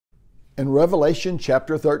In Revelation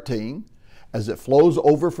chapter 13, as it flows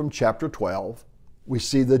over from chapter 12, we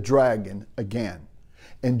see the dragon again.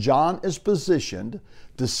 And John is positioned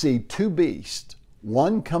to see two beasts.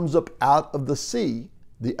 One comes up out of the sea,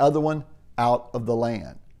 the other one out of the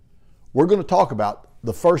land. We're going to talk about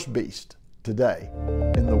the first beast today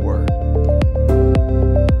in the Word.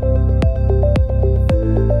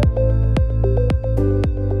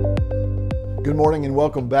 Good morning and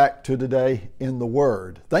welcome back to Today in the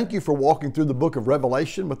Word. Thank you for walking through the book of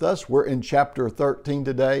Revelation with us. We're in chapter 13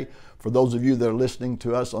 today. For those of you that are listening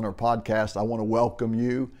to us on our podcast, I want to welcome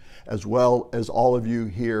you as well as all of you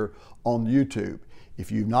here on YouTube.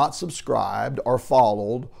 If you've not subscribed or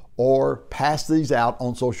followed or passed these out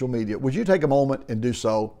on social media, would you take a moment and do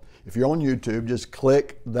so? If you're on YouTube, just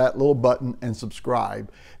click that little button and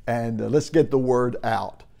subscribe, and let's get the word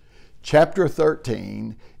out. Chapter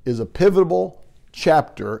 13 is a pivotal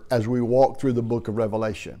chapter as we walk through the book of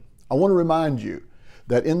Revelation. I want to remind you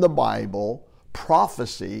that in the Bible,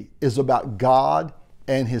 prophecy is about God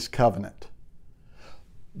and His covenant.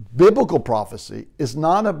 Biblical prophecy is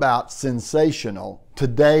not about sensational,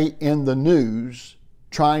 today in the news,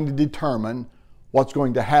 trying to determine what's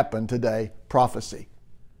going to happen today prophecy.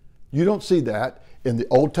 You don't see that in the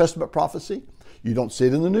Old Testament prophecy. You don't see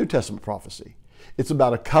it in the New Testament prophecy. It's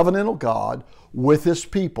about a covenantal God with His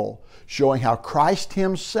people, showing how Christ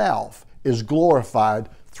Himself is glorified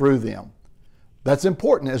through them. That's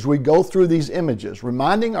important as we go through these images,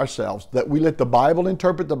 reminding ourselves that we let the Bible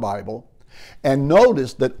interpret the Bible, and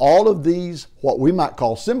notice that all of these, what we might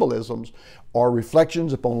call symbolisms, are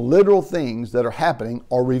reflections upon literal things that are happening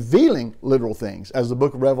or revealing literal things. As the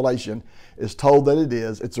book of Revelation is told that it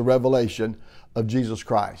is, it's a revelation of Jesus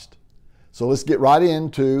Christ. So let's get right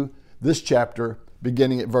into this chapter,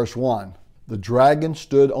 beginning at verse 1. The dragon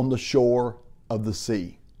stood on the shore of the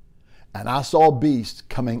sea, and I saw a beast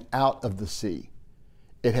coming out of the sea.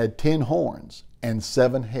 It had 10 horns and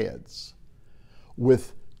 7 heads,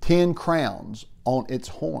 with 10 crowns on its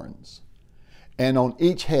horns, and on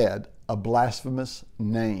each head a blasphemous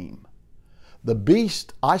name. The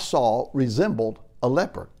beast I saw resembled a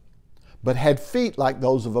leopard, but had feet like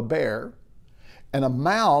those of a bear, and a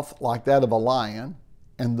mouth like that of a lion.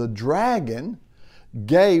 And the dragon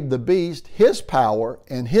gave the beast his power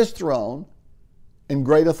and his throne and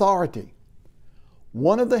great authority.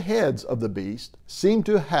 One of the heads of the beast seemed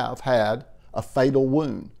to have had a fatal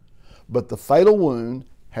wound, but the fatal wound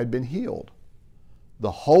had been healed.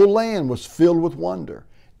 The whole land was filled with wonder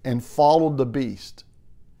and followed the beast.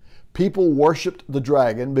 People worshiped the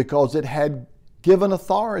dragon because it had given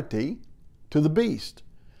authority to the beast.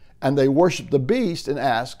 And they worshiped the beast and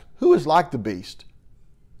asked, "Who is like the beast?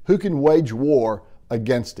 Who can wage war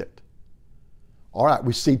against it?" All right,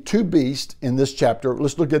 we see two beasts in this chapter.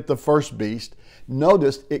 Let's look at the first beast.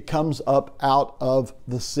 Notice it comes up out of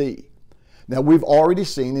the sea. Now, we've already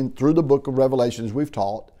seen through the book of Revelation, as we've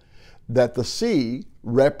taught, that the sea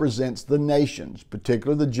represents the nations,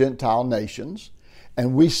 particularly the Gentile nations.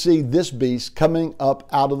 And we see this beast coming up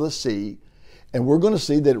out of the sea, and we're going to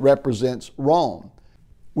see that it represents Rome.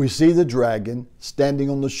 We see the dragon standing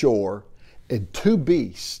on the shore, and two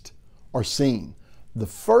beasts are seen. The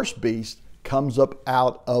first beast comes up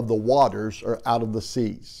out of the waters or out of the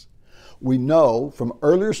seas. We know from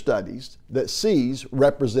earlier studies that seas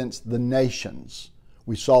represents the nations.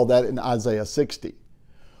 We saw that in Isaiah 60.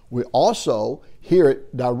 We also hear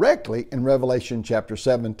it directly in Revelation chapter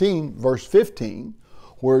 17, verse 15,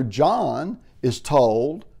 where John is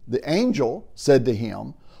told, the angel said to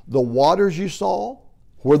him, "The waters you saw,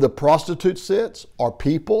 where the prostitute sits, are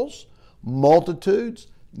peoples, multitudes,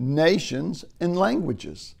 nations, and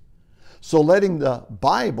languages." So letting the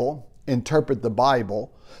Bible interpret the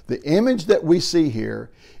Bible, the image that we see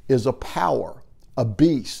here is a power, a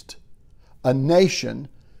beast, a nation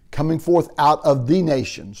coming forth out of the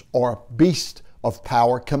nations, or a beast of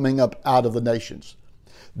power coming up out of the nations.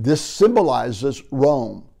 This symbolizes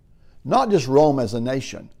Rome, not just Rome as a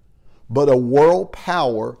nation, but a world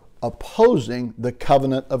power opposing the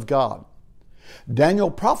covenant of God.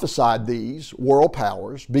 Daniel prophesied these world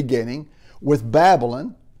powers beginning with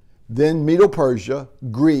Babylon, then Medo-Persia,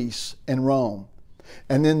 Greece, and Rome.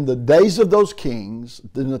 And in the days of those kings,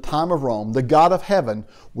 in the time of Rome, the God of heaven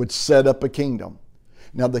would set up a kingdom.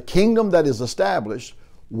 Now, the kingdom that is established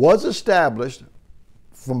was established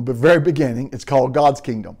from the very beginning. It's called God's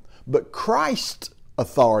kingdom. But Christ's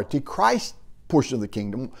authority, Christ's portion of the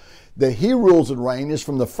kingdom, that He rules and reigns, is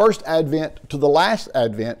from the first advent to the last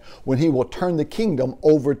advent, when He will turn the kingdom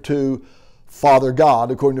over to Father God,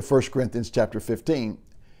 according to 1 Corinthians chapter 15.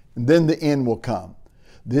 And then the end will come.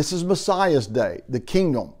 This is Messiah's day, the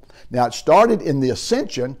kingdom Now, it started in the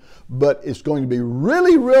ascension, but it's going to be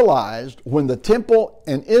really realized when the temple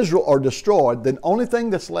and Israel are destroyed. Then the only thing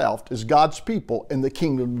that's left is God's people and the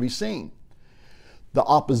kingdom to be seen. The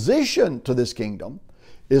opposition to this kingdom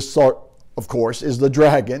is, of course, is the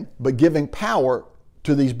dragon, but giving power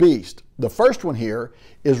to these beasts. The first one here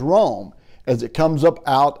is Rome, as it comes up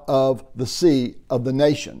out of the sea of the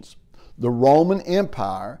nations. The Roman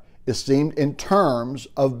Empire is seen in terms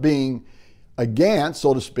of being against,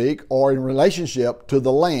 so to speak, or in relationship to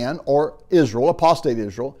the land, or Israel, apostate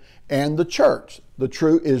Israel, and the church, the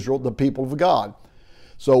true Israel, the people of God.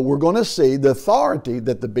 So we're going to see the authority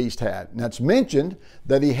that the beast had. And that's mentioned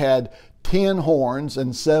that he had 10 horns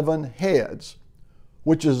and 7 heads,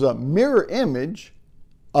 which is a mirror image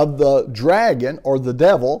of the dragon or the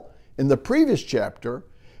devil in the previous chapter,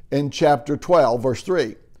 in chapter 12, verse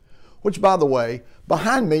 3. Which, by the way,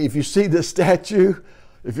 behind me, if you see this statue,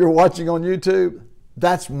 if you're watching on YouTube,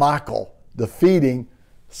 that's Michael defeating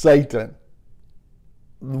Satan.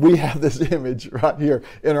 We have this image right here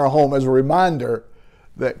in our home as a reminder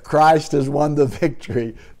that Christ has won the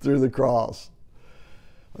victory through the cross.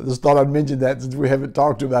 I just thought I'd mention that since we haven't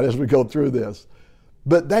talked about it as we go through this.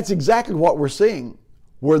 But that's exactly what we're seeing,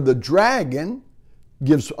 where the dragon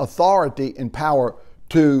gives authority and power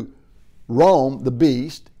to Rome, the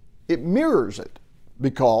beast. It mirrors it,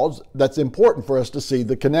 because that's important for us to see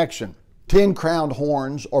the connection. 10 crowned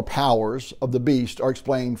horns or powers of the beast are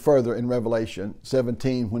explained further in Revelation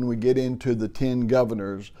 17 when we get into the 10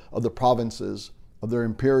 governors of the provinces of their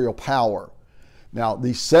imperial power. Now,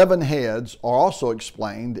 these 7 heads are also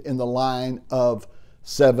explained in the line of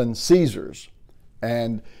 7 Caesars.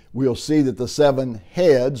 And we'll see that the 7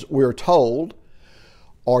 heads, we're told,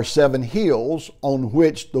 are 7 hills on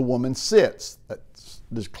which the woman sits. That's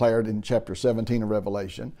declared in chapter 17 of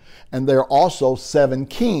Revelation. And there are also 7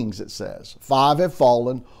 kings, it says. 5 have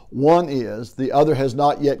fallen, 1 is, the other has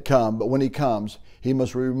not yet come, but when he comes, he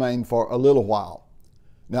must remain for a little while.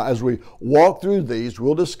 Now, as we walk through these,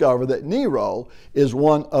 we'll discover that Nero is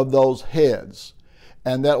one of those heads.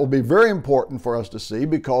 And that will be very important for us to see,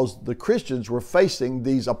 because the Christians were facing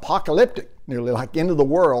these apocalyptic, nearly like end of the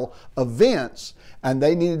world events, and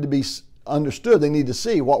they needed to be understood. They needed to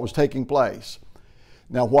see what was taking place.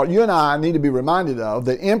 Now, what you and I need to be reminded of,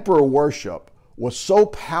 that emperor worship was so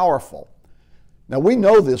powerful. Now, we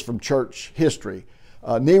know this from church history.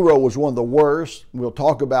 Nero was one of the worst. We'll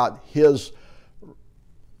talk about his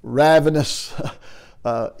ravenous,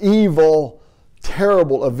 evil,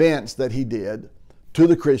 terrible events that he did to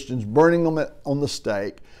the Christians, burning them on the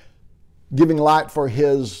stake, giving light for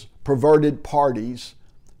his perverted parties,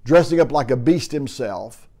 dressing up like a beast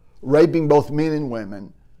himself, raping both men and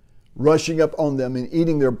women, rushing up on them and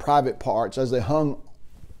eating their private parts as they hung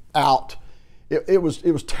out. It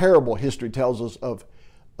was terrible. History tells us of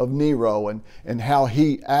Nero and how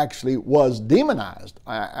he actually was demonized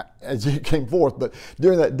as he came forth. But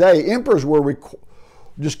during that day, emperors were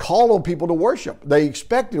just called on people to worship. They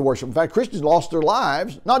expected worship. In fact, Christians lost their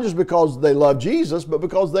lives, not just because they loved Jesus, but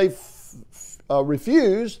because they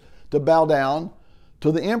refused to bow down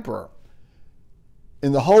to the emperor.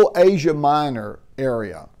 In the whole Asia Minor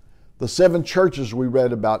area, the 7 churches we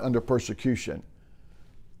read about under persecution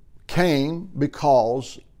came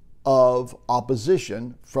because of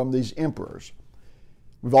opposition from these emperors.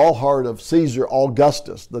 We've all heard of Caesar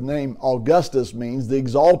Augustus. The name Augustus means the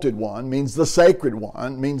exalted one, means the sacred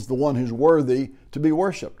one, means the one who's worthy to be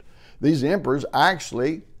worshiped. These emperors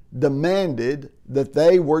actually demanded that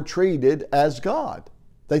they were treated as God.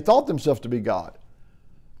 They thought themselves to be God.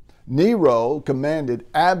 Nero commanded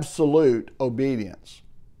absolute obedience.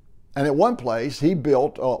 And at one place, he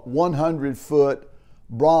built a 100-foot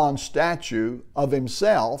bronze statue of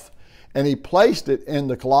himself, and he placed it in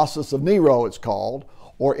the Colossus of Nero, it's called,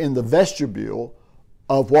 or in the vestibule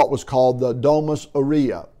of what was called the Domus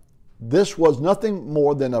Aurea. This was nothing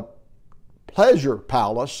more than a pleasure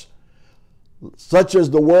palace, such as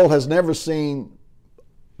the world has never seen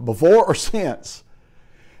before or since.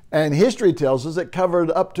 And history tells us it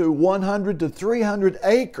covered up to 100 to 300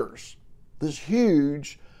 acres, this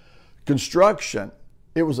huge construction.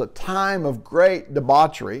 It was a time of great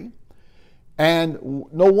debauchery, and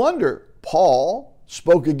no wonder Paul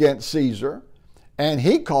spoke against Caesar, and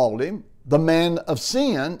he called him the man of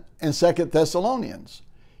sin in 2 Thessalonians.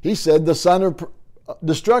 He said, the son of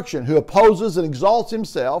destruction, who opposes and exalts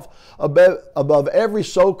himself above every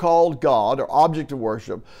so-called God or object of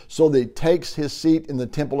worship, so that he takes his seat in the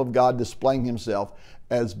temple of God, displaying himself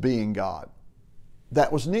as being God.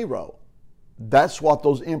 That was Nero. That's what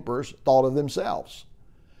those emperors thought of themselves.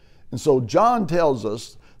 And so John tells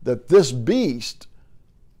us that this beast,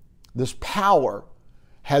 this power,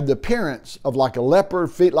 had the appearance of like a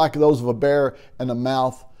leopard, feet like those of a bear, and a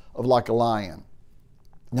mouth of like a lion.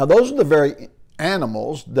 Now those are the very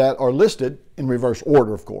animals that are listed in reverse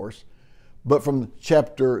order, of course. But from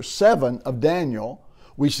chapter 7 of Daniel,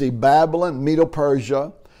 we see Babylon,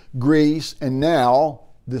 Medo-Persia, Greece, and now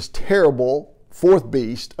this terrible fourth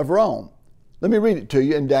beast of Rome. Let me read it to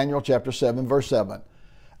you in Daniel chapter 7, verse 7.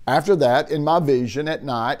 After that, in my vision at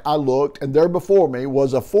night, I looked, and there before me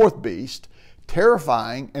was a fourth beast,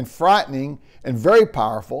 terrifying and frightening and very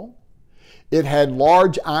powerful. It had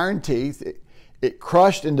large iron teeth. It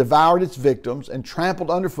crushed and devoured its victims and trampled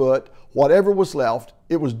underfoot whatever was left.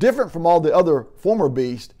 It was different from all the other former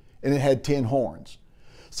beasts, and it had 10 horns.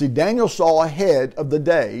 See, Daniel saw ahead of the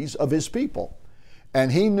days of his people.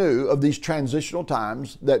 And he knew of these transitional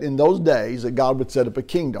times, that in those days that God would set up a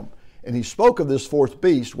kingdom. And he spoke of this fourth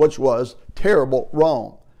beast, which was terrible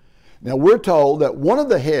Rome. Now we're told that one of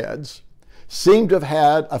the heads seemed to have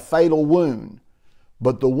had a fatal wound,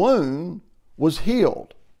 but the wound was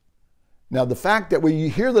healed. Now the fact that when you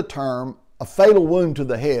hear the term a fatal wound to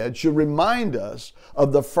the head should remind us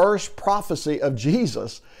of the first prophecy of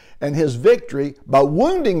Jesus and his victory by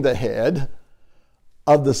wounding the head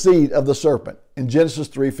of the seed of the serpent in Genesis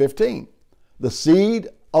 3:15. The seed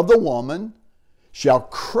of the woman shall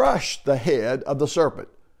crush the head of the serpent.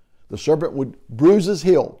 The serpent would bruise his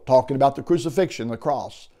heel, talking about the crucifixion, the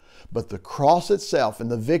cross. But the cross itself and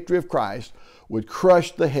the victory of Christ would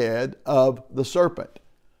crush the head of the serpent.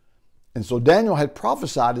 And so Daniel had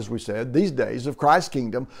prophesied, as we said, these days of Christ's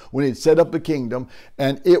kingdom, when he'd set up the kingdom,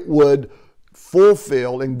 and it would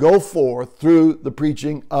fulfill and go forth through the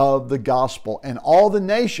preaching of the gospel, and all the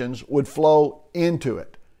nations would flow into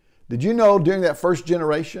it. Did you know during that first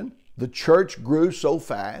generation, the church grew so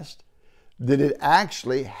fast that it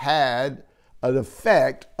actually had an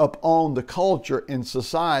effect upon the culture in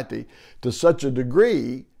society to such a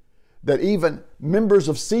degree that even members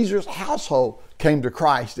of Caesar's household came to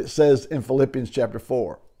Christ, it says in Philippians chapter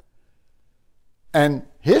 4. And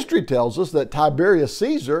history tells us that Tiberius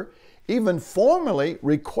Caesar even formally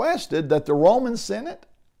requested that the Roman Senate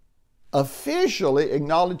officially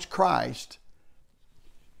acknowledge Christ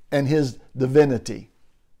and his divinity.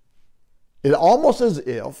 It's almost as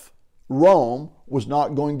if Rome was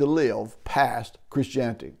not going to live past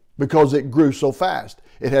Christianity because it grew so fast.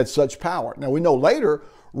 It had such power. Now we know later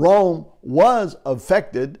Rome was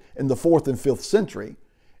affected in the 4th and 5th century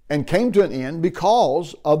and came to an end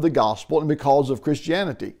because of the gospel and because of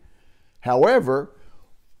Christianity. However,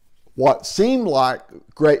 what seemed like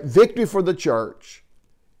great victory for the church,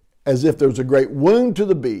 as if there was a great wound to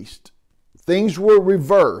the beast, things were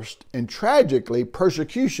reversed, and tragically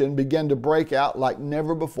persecution began to break out like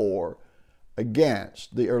never before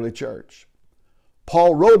against the early church.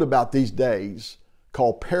 Paul wrote about these days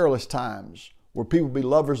called perilous times, where people be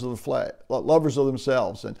lovers of the flesh, lovers of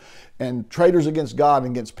themselves, and traitors against God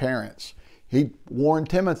and against parents. He warned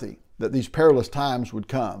Timothy that these perilous times would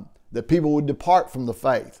come, that people would depart from the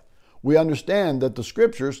faith. We understand that the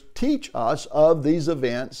scriptures teach us of these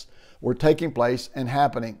events were taking place and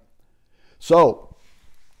happening. So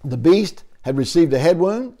the beast had received a head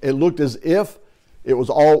wound. It looked as if it was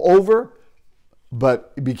all over,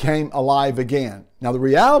 but it became alive again. Now the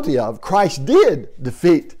reality of Christ did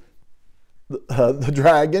defeat the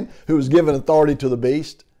dragon, who was given authority to the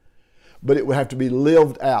beast, but it would have to be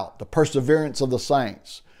lived out. The perseverance of the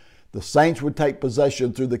saints. The saints would take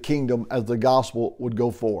possession through the kingdom as the gospel would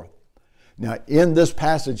go forth. Now, in this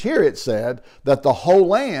passage here, it said that the whole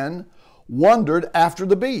land wondered after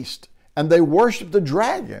the beast, and they worshiped the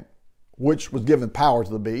dragon, which was given power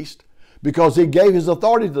to the beast, because he gave his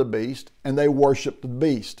authority to the beast, and they worshiped the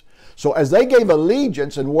beast. So as they gave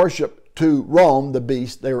allegiance and worship to Rome, the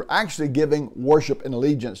beast, they were actually giving worship and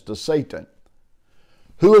allegiance to Satan.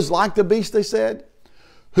 Who is like the beast, they said?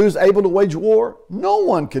 Who's able to wage war? No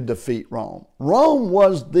one could defeat Rome. Rome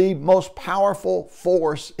was the most powerful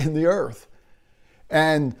force in the earth.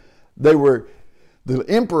 And the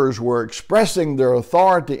emperors were expressing their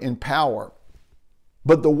authority and power.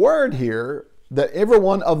 But the word here, that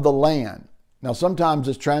everyone of the land, now sometimes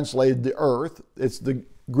it's translated the earth. It's the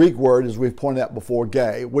Greek word, as we've pointed out before,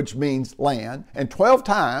 gay, which means land. And 12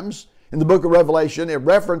 times in the book of Revelation, it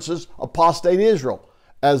references apostate Israel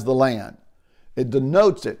as the land. It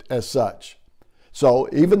denotes it as such. So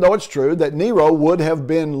even though it's true that Nero would have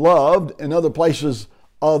been loved in other places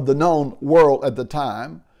of the known world at the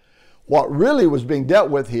time, what really was being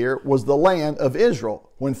dealt with here was the land of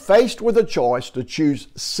Israel. When faced with a choice to choose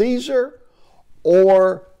Caesar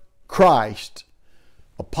or Christ,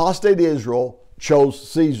 apostate Israel chose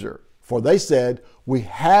Caesar. For they said, "We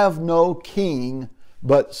have no king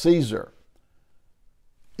but Caesar."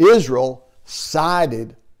 Israel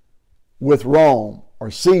sided with Rome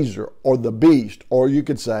or Caesar or the beast, or you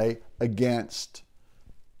could say against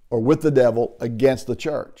or with the devil against the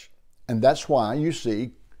church. And that's why you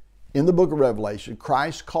see in the book of Revelation,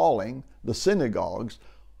 Christ calling the synagogues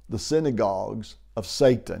of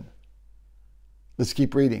Satan. Let's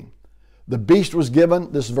keep reading. The beast was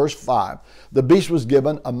given, this is verse 5, the beast was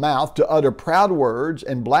given a mouth to utter proud words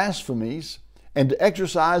and blasphemies and to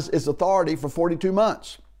exercise its authority for 42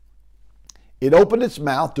 months. It opened its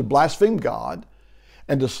mouth to blaspheme God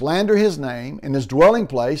and to slander his name and his dwelling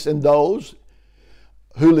place and those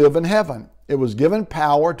who live in heaven. It was given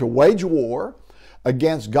power to wage war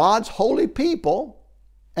against God's holy people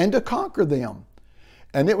and to conquer them.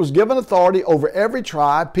 And it was given authority over every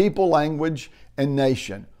tribe, people, language, and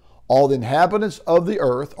nation. All the inhabitants of the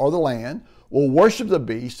earth or the land will worship the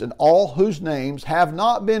beast and all whose names have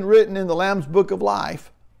not been written in the Lamb's book of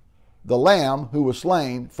life, the Lamb who was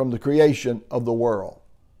slain from the creation of the world.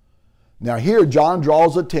 Now here John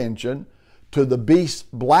draws attention to the beast's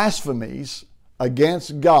blasphemies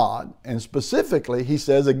against God, and specifically he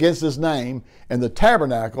says against his name and the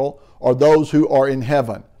tabernacle or those who are in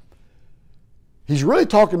heaven. He's really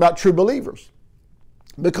talking about true believers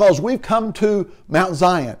because we've come to Mount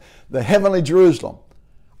Zion, the heavenly Jerusalem.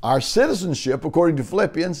 Our citizenship, according to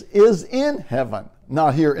Philippians, is in heaven,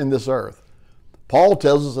 not here in this earth. Paul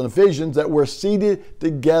tells us in Ephesians that we're seated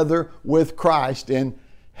together with Christ in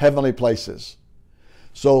heavenly places.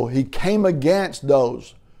 So he came against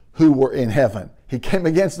those who were in heaven. He came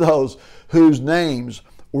against those whose names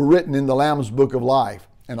were written in the Lamb's book of life.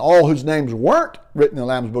 And all whose names weren't written in the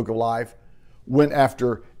Lamb's book of life went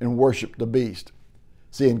after and worshiped the beast.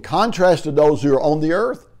 See, in contrast to those who are on the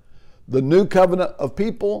earth, the new covenant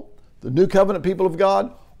people of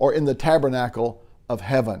God are in the tabernacle of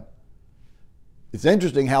heaven. It's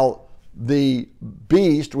interesting how the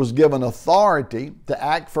beast was given authority to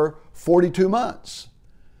act for 42 months,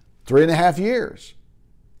 3.5 years.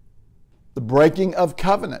 The breaking of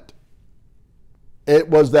covenant. It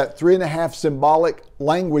was that 3.5 symbolic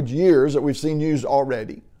language years that we've seen used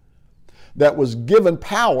already that was given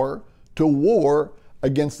power to war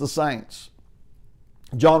against the saints.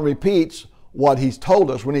 John repeats what he's told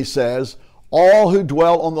us when he says, all who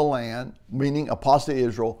dwell on the land, meaning apostate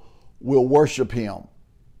Israel, will worship him.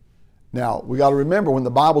 Now, we got to remember when the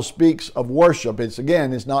Bible speaks of worship, it's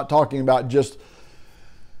not talking about just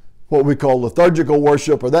what we call liturgical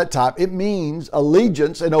worship or that type. It means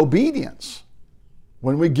allegiance and obedience.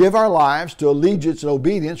 When we give our lives to allegiance and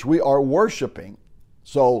obedience, we are worshiping.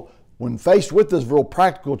 So when faced with this real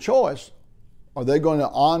practical choice, are they going to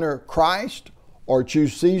honor Christ or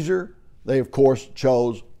choose Caesar? They, of course,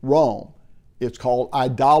 chose Rome. It's called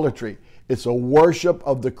idolatry. It's a worship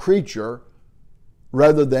of the creature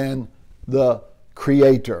rather than the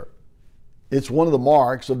Creator. It's one of the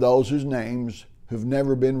marks of those whose names have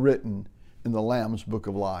never been written in the Lamb's book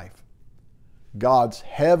of life. God's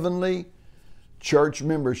heavenly church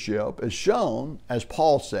membership is shown, as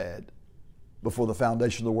Paul said, before the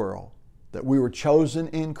foundation of the world, that we were chosen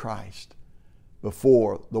in Christ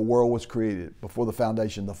before the world was created, before the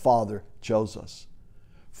foundation. The Father chose us.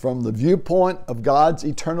 From the viewpoint of God's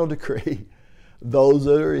eternal decree, those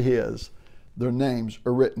that are His, their names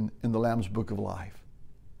are written in the Lamb's book of life.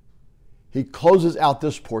 He closes out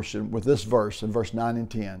this portion with this verse in verse 9 and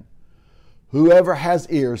 10. Whoever has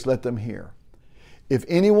ears, let them hear. If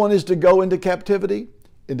anyone is to go into captivity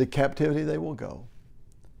they will go.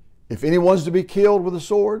 If anyone is to be killed with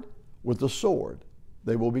the sword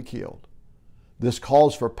they will be killed. This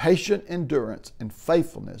calls for patient endurance and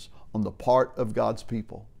faithfulness on the part of God's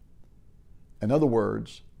people. In other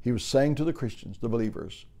words, he was saying to the Christians, the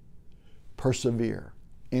believers, persevere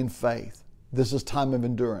in faith. This is time of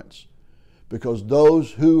endurance, because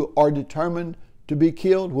those who are determined to be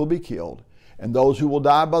killed will be killed, and those who will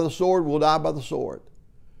die by the sword will die by the sword.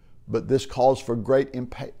 But this calls for great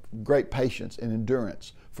patience and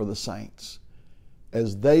endurance for the saints.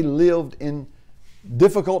 As they lived in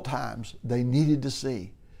difficult times, they needed to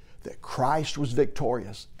see that Christ was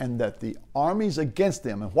victorious and that the armies against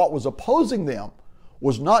them and what was opposing them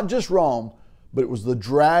was not just Rome, but it was the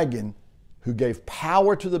dragon who gave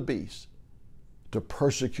power to the beast to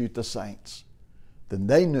persecute the saints. Then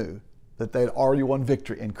they knew that they had already won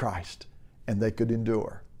victory in Christ and they could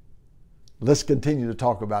endure. Let's continue to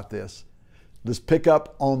talk about this. Let's pick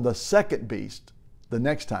up on the second beast the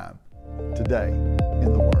next time today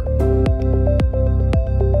in the Word.